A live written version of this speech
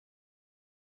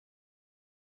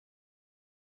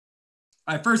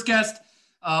All right, first guest,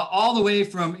 all the way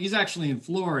from, he's actually in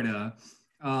Florida,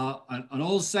 an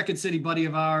old Second City buddy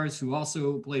of ours who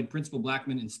also played Principal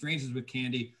Blackman in Strangers with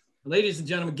Candy. Ladies and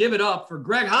gentlemen, give it up for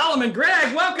Greg Hollimon.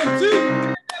 Greg, welcome to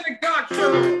the Pandemic Talk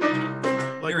Show.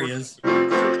 There he is.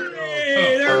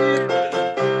 Hey,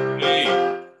 there he is.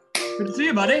 Hey. Good to see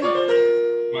you, buddy.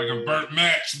 Like a burnt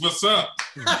match. What's up?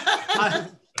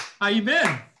 How you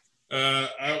been?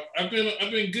 I've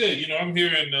been good. You know, I'm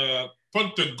here in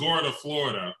Punta Gorda,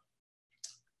 Florida.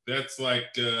 That's like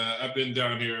I've been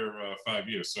down here 5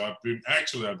 years. So I've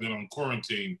been on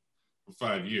quarantine for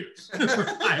 5 years. For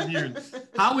 5 years.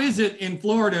 How is it in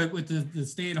Florida with the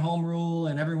stay-at-home rule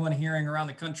and everyone hearing around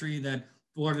the country that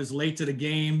Florida's late to the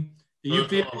game? Do you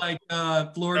feel like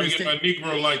Florida's... Get my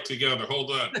Negro light together.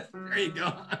 Hold on. There you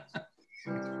go.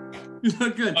 You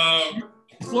look good.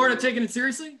 Florida taking it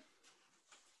seriously?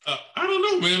 I don't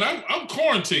know, man. I'm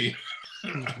quarantined.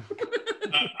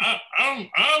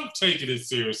 I'm taking it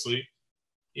seriously.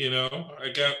 You know,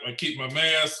 I keep my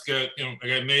mask. I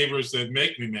got neighbors that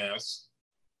make me masks,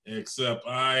 except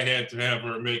I had to have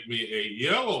her make me a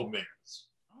yellow mask.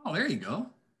 Oh, there you go.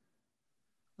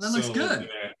 That looks good.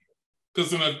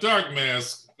 Because in a dark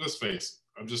mask, let's face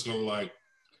it, I'm just gonna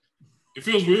it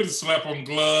feels weird to slap on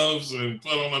gloves and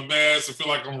put on a mask and feel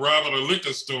like I'm robbing a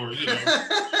liquor store, you know.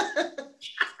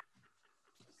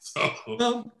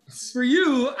 Well, for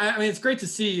you, I mean, it's great to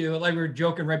see you. Like we were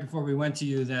joking right before we went to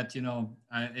you that, you know,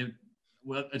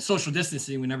 it's social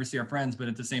distancing. We never see our friends, but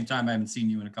at the same time, I haven't seen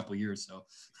you in a couple of years. So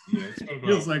yeah, it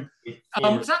feels like. So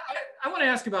I want to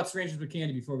ask about Strangers with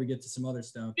Candy before we get to some other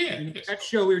stuff. Yeah. That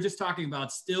show we were just talking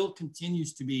about still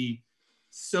continues to be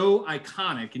so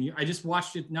iconic. And I just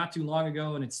watched it not too long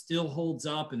ago, and it still holds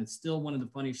up, and it's still one of the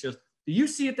funniest shows. Do you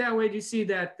see it that way? Do you see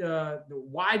that?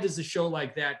 Why does a show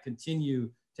like that continue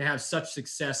to have such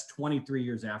success 23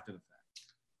 years after the fact?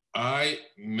 I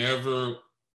never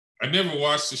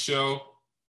watched the show.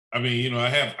 I mean, you know, I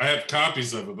have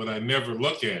copies of it, but I never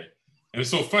look at it. And it's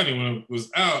so funny, when it was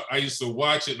out, I used to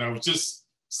watch it and I was just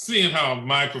seeing how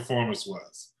my performance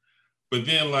was. But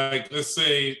then, like, let's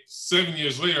say 7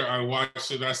 years later, I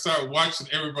watched it, I started watching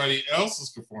everybody else's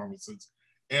performances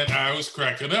and I was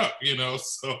cracking up, you know?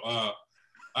 So I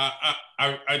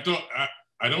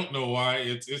don't know why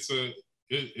it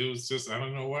was just, I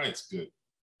don't know why it's good.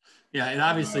 Yeah, and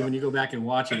obviously when you go back and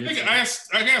watch it. I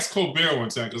asked Colbert one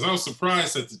time, because I was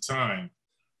surprised at the time.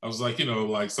 I was like, you know,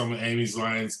 like some of Amy's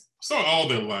lines, saw all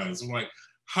their lines. I'm like,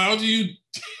 how do you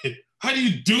do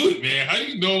it, man? How do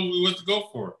you know what to go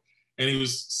for? And he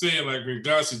was saying, like,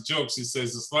 regards to jokes, he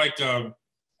says, it's like when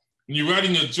you're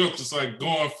writing a joke, it's like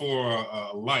going for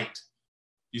a light.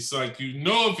 He's like, you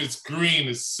know, if it's green,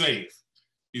 it's safe.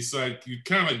 He's like, you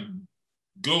kind of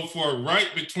go for it right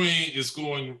between, it's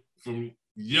going from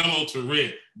yellow to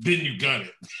red, then you got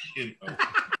it. You know?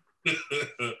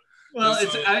 Well,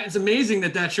 it's amazing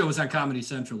that show was on Comedy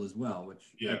Central as well,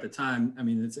 which at the time, I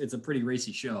mean, it's a pretty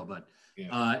racy show. But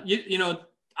you know,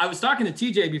 I was talking to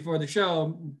TJ before the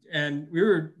show, and we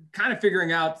were kind of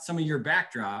figuring out some of your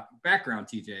background,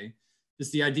 TJ,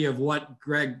 just the idea of what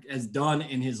Greg has done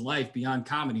in his life beyond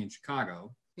comedy in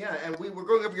Chicago. Yeah, and we were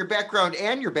going over your background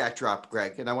and your backdrop,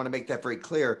 Greg, and I want to make that very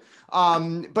clear.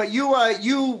 But you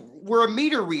were a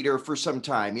meter reader for some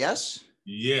time, yes?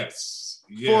 Yes.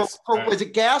 Was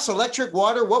it gas, electric,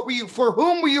 water? For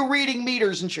whom were you reading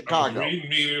meters in Chicago? I was reading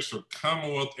meters for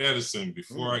Commonwealth Edison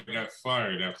before I got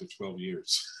fired after 12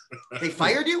 years. They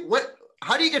fired you? What?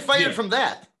 How do you get fired from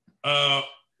that?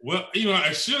 Well, you know,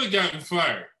 I should have gotten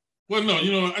fired. Well, no,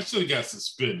 you know, I should have got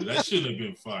suspended. I shouldn't have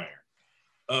been fired.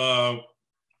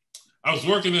 I was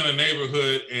working in a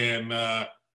neighborhood, and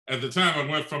at the time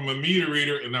I went from a meter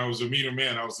reader and I was a meter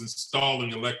man. I was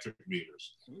installing electric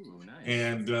meters. Ooh, nice.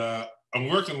 And I'm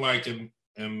working like in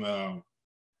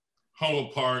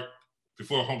Humboldt Park,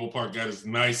 before Humboldt Park got as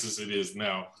nice as it is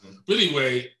now. But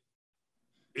anyway,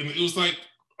 and it was like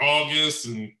August,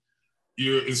 and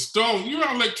you're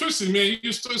on electricity, man.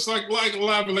 It's like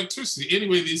live electricity.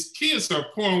 Anyway, these kids are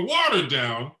pouring water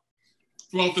down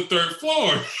from the third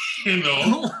floor, you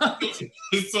know.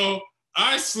 So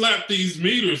I slap these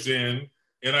meters in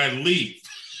and I leave,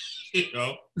 you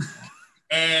know.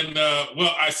 And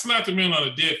well, I slapped them in on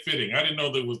a dead fitting. I didn't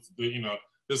know there was, you know,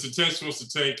 there's a test supposed to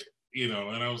take, you know,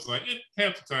 and I was like,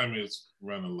 half the time it's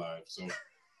running live. So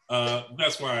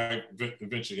that's why I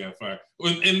eventually got fired.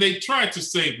 And they tried to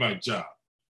save my job.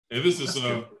 And this is,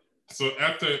 so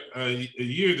after a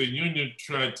year, the union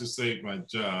tried to save my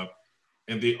job,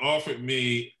 and they offered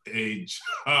me a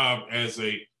job as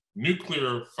a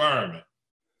nuclear fireman.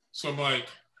 So I'm like,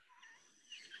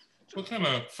 what kind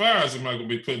of fires am I gonna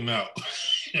be putting out?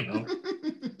 You know?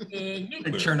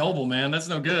 Chernobyl, man, that's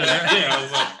no good. Yeah, I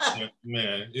was like,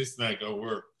 man, it's not gonna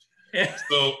work.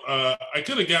 So I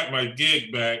could have got my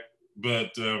gig back,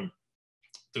 but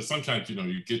because sometimes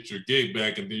you get your gig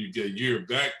back and then you get a year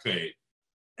back pay,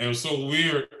 and it was so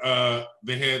weird.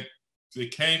 They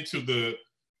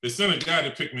sent a guy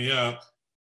to pick me up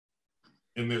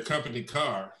in their company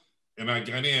car, and I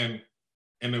got in,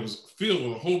 and it was filled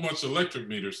with a whole bunch of electric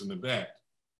meters in the back.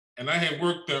 And I had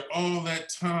worked there all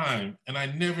that time, and I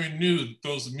never knew that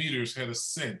those meters had a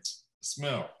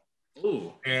smell.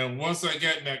 Ooh. And once I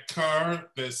got in that car,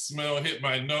 that smell hit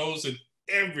my nose, and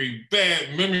every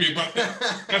bad memory about that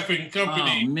effing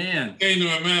company came to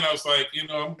my mind. I was like,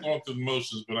 I'm going through the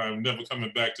motions, but I'm never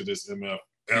coming back to this MF.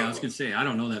 Yeah, I was gonna say, I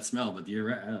don't know that smell, but you're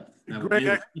right.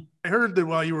 Greg, I heard that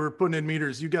while you were putting in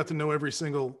meters, you got to know every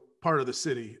single part of the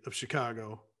city of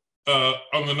Chicago.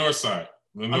 On the north side.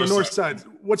 On the north side.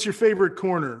 What's your favorite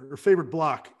corner or favorite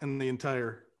block in the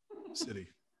entire city?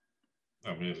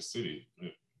 I mean, the city.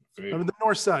 The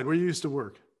north side, where you used to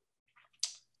work.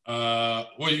 Well,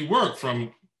 we went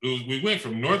from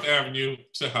North Avenue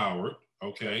to Howard,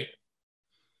 okay,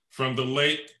 from the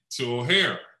lake to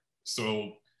O'Hare.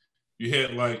 So you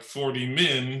had like 40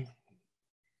 men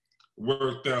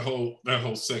work that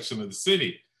whole section of the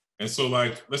city. And so,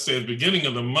 like, let's say at the beginning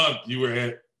of the month, you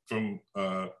were from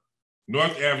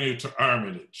North Avenue to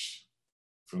Armitage,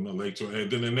 from the lake to, and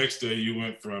then the next day you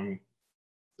went from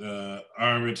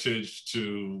Armitage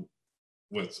to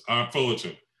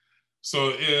Fullerton.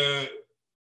 So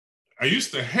I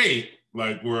used to hate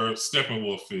like where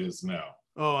Steppenwolf is now.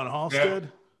 Oh, on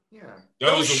Halstead? Yeah.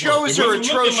 Those shows are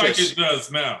atrocious. Like it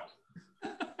does now.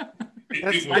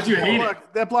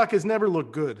 That block has never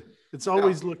looked good. It's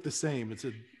always looked the same.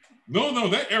 No,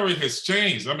 that area has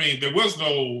changed. I mean, there was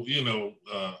no,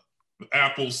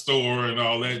 Apple store and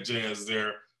all that jazz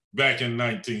there back in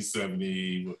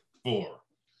 1974.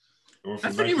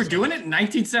 That's when you were doing it in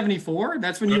 1974?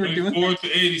 That's when you were doing it? 1974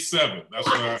 to 87. That's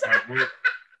when I worked.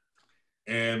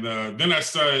 And then I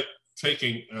started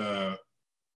taking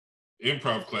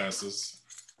improv classes,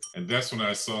 and that's when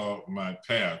I saw my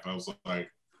path. I was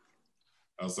like,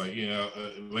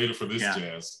 later for this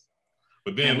jazz.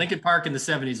 But then Lincoln Park in the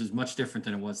 70s was much different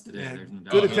than it was today. Yeah, there's no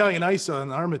doubt. Good Italian ice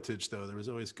on Armitage, though. There was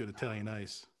always good Italian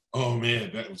ice. Oh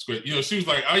man, that was great. She was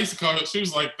like, I used to call her, she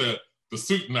was like the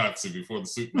suit Nazi before the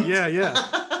suit Nazi.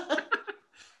 Yeah.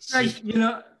 Right,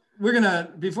 we're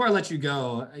gonna, before I let you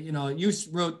go, you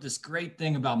wrote this great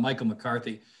thing about Michael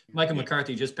McCarthy. Michael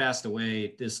McCarthy just passed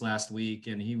away this last week,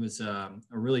 and he was a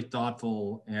really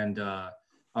thoughtful and a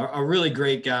really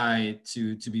great guy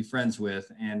to be friends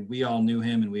with. And we all knew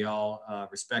him, and we all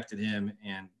respected him,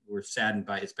 and were saddened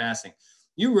by his passing.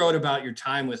 You wrote about your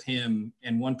time with him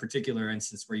in one particular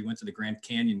instance where you went to the Grand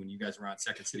Canyon when you guys were on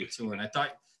Second City Tour, and I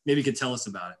thought maybe you could tell us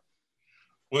about it.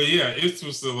 Well, yeah, it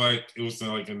was like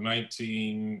in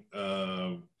 93.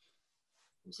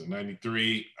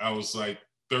 I was like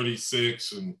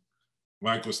 36, and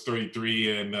Mike was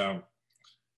 33, and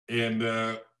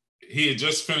he had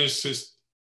just finished his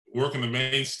work on the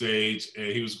main stage, and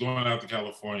he was going out to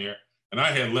California, and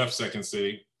I had left Second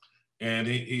City, and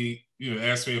he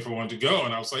asked me if I wanted to go,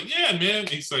 and I was like, yeah, man.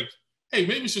 He's like, hey,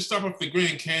 maybe we should stop up the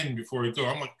Grand Canyon before we go.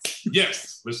 I'm like,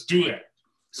 yes, let's do that.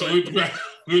 So we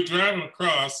were driving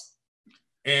across,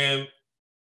 and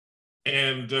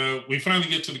we finally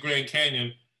get to the Grand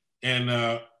Canyon, and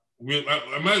I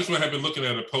might as well have been looking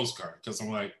at a postcard, because I'm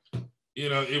like,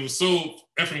 it was so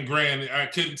effing grand, I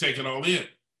couldn't take it all in.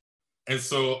 And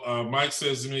so Mike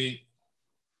says to me,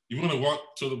 you want to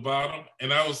walk to the bottom?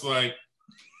 And I was like,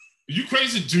 are you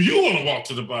crazy? Do you want to walk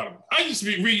to the bottom? I used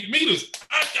to read meters.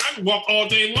 I could walk all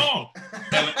day long.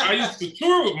 And I used to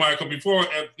tour with Michael before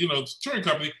at, the touring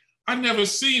company. I never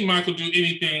seen Michael do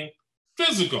anything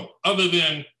physical other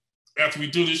than after we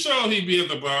do the show, he'd be at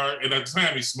the bar, and at the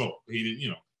time he smoked. He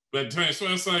didn't, but at the time, so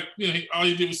it's like, all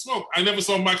he did was smoke. I never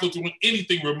saw Michael doing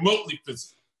anything remotely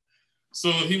physical. So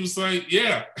he was like,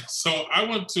 yeah. So I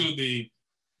went to the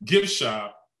gift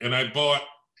shop, and I bought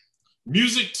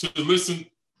music to listen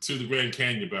to the Grand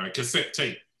Canyon by cassette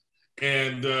tape.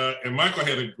 And Michael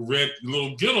had a red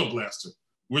little ghetto blaster,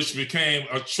 which became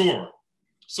a chore.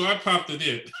 So I popped it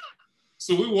in.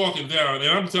 So we're walking down, and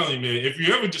I'm telling you, man, if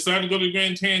you ever decide to go to the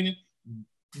Grand Canyon,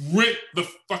 rent the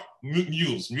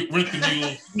mules,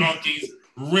 donkeys,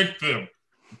 rent them.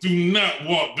 Do not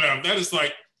walk down. That is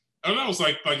like, and I was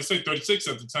like I said, 36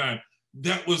 at the time.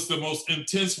 That was the most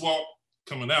intense walk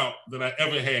coming out that I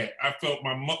ever had. I felt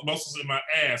my muscles in my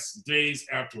ass days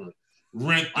afterward.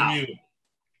 Rent the mule.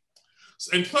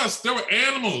 And plus, there were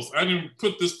animals. I didn't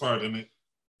put this part in it.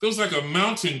 There was like a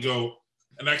mountain goat,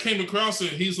 and I came across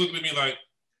it, and he's looking at me like,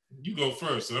 you go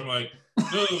first. And I'm like,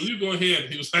 no, you go ahead.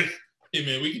 He was like, hey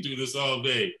man, we can do this all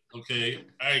day. Okay,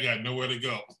 I ain't got nowhere to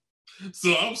go.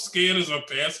 So I'm scared as I'm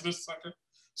passing this sucker.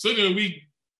 So then we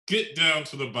get down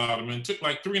to the bottom, and it took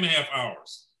like 3.5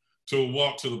 hours to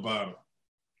walk to the bottom.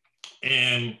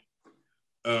 And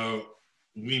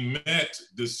we met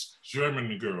this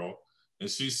German girl, and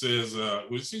she says,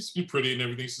 well, she's pretty and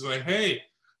everything. She's like, hey,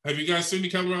 have you guys seen the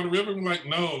Colorado River? I'm like,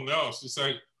 no. She's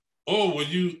like, oh, well,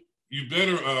 you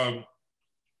better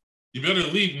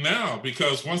leave now,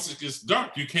 because once it gets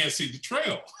dark, you can't see the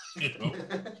trail, you know?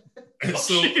 And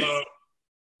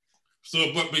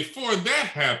but before that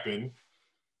happened,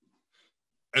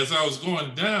 as I was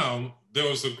going down, there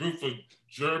was a group of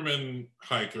German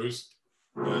hikers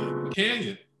in the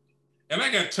canyon. And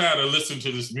I got tired of listening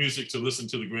to this music to listen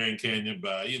to the Grand Canyon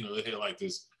by, you know, they had like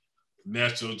this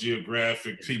National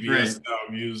Geographic, PBS style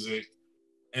music.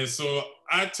 And so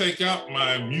I take out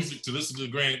my music to listen to the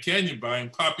Grand Canyon by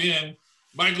and pop in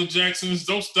Michael Jackson's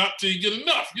Don't Stop Till You Get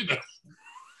Enough, you know.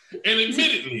 And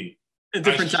admittedly,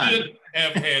 I should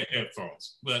have had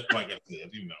headphones. But like I said,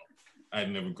 you know, I'd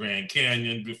never Grand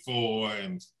Canyon before.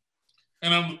 And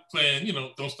I'm playing, you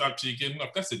know, Don't Stop Till You Get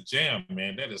Enough. That's a jam,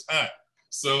 man. That is hot.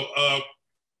 So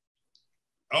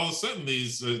all of a sudden,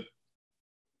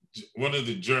 one of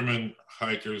the German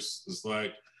hikers is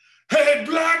like, hey,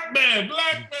 black man,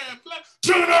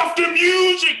 turn off the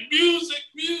music.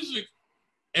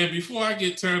 And before I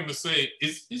get time to say,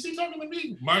 is he talking to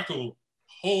me? Michael,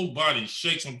 whole body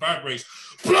shakes and vibrates.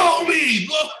 Blow me.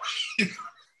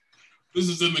 This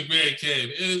is in the Grand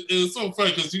Canyon. It's so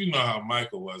funny because you know how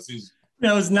Michael was. It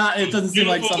doesn't seem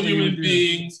like something human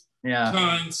beings. Yeah.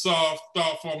 Kind, soft,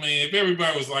 thoughtful. I mean, if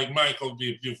everybody was like Michael, it'd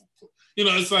be a beautiful. You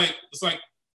know, it's like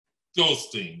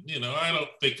ghosting. You know, I don't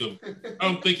think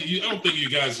of you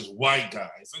guys as white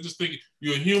guys. I just think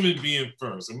you're a human being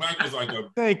first. And Michael's like a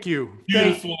thank you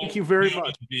very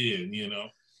much being. You know.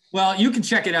 Well, you can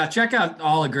check it out. Check out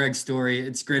all of Greg's story.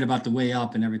 It's great about the way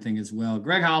up and everything as well.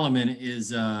 Greg Hollimon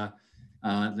is, of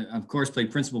course,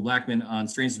 played Principal Blackman on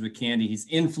Strangers with Candy. He's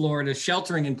in Florida,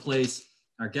 sheltering in place.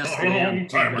 Our guest today on the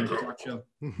Talk Show.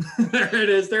 There it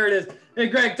is. Hey,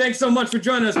 Greg, thanks so much for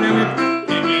joining us, man.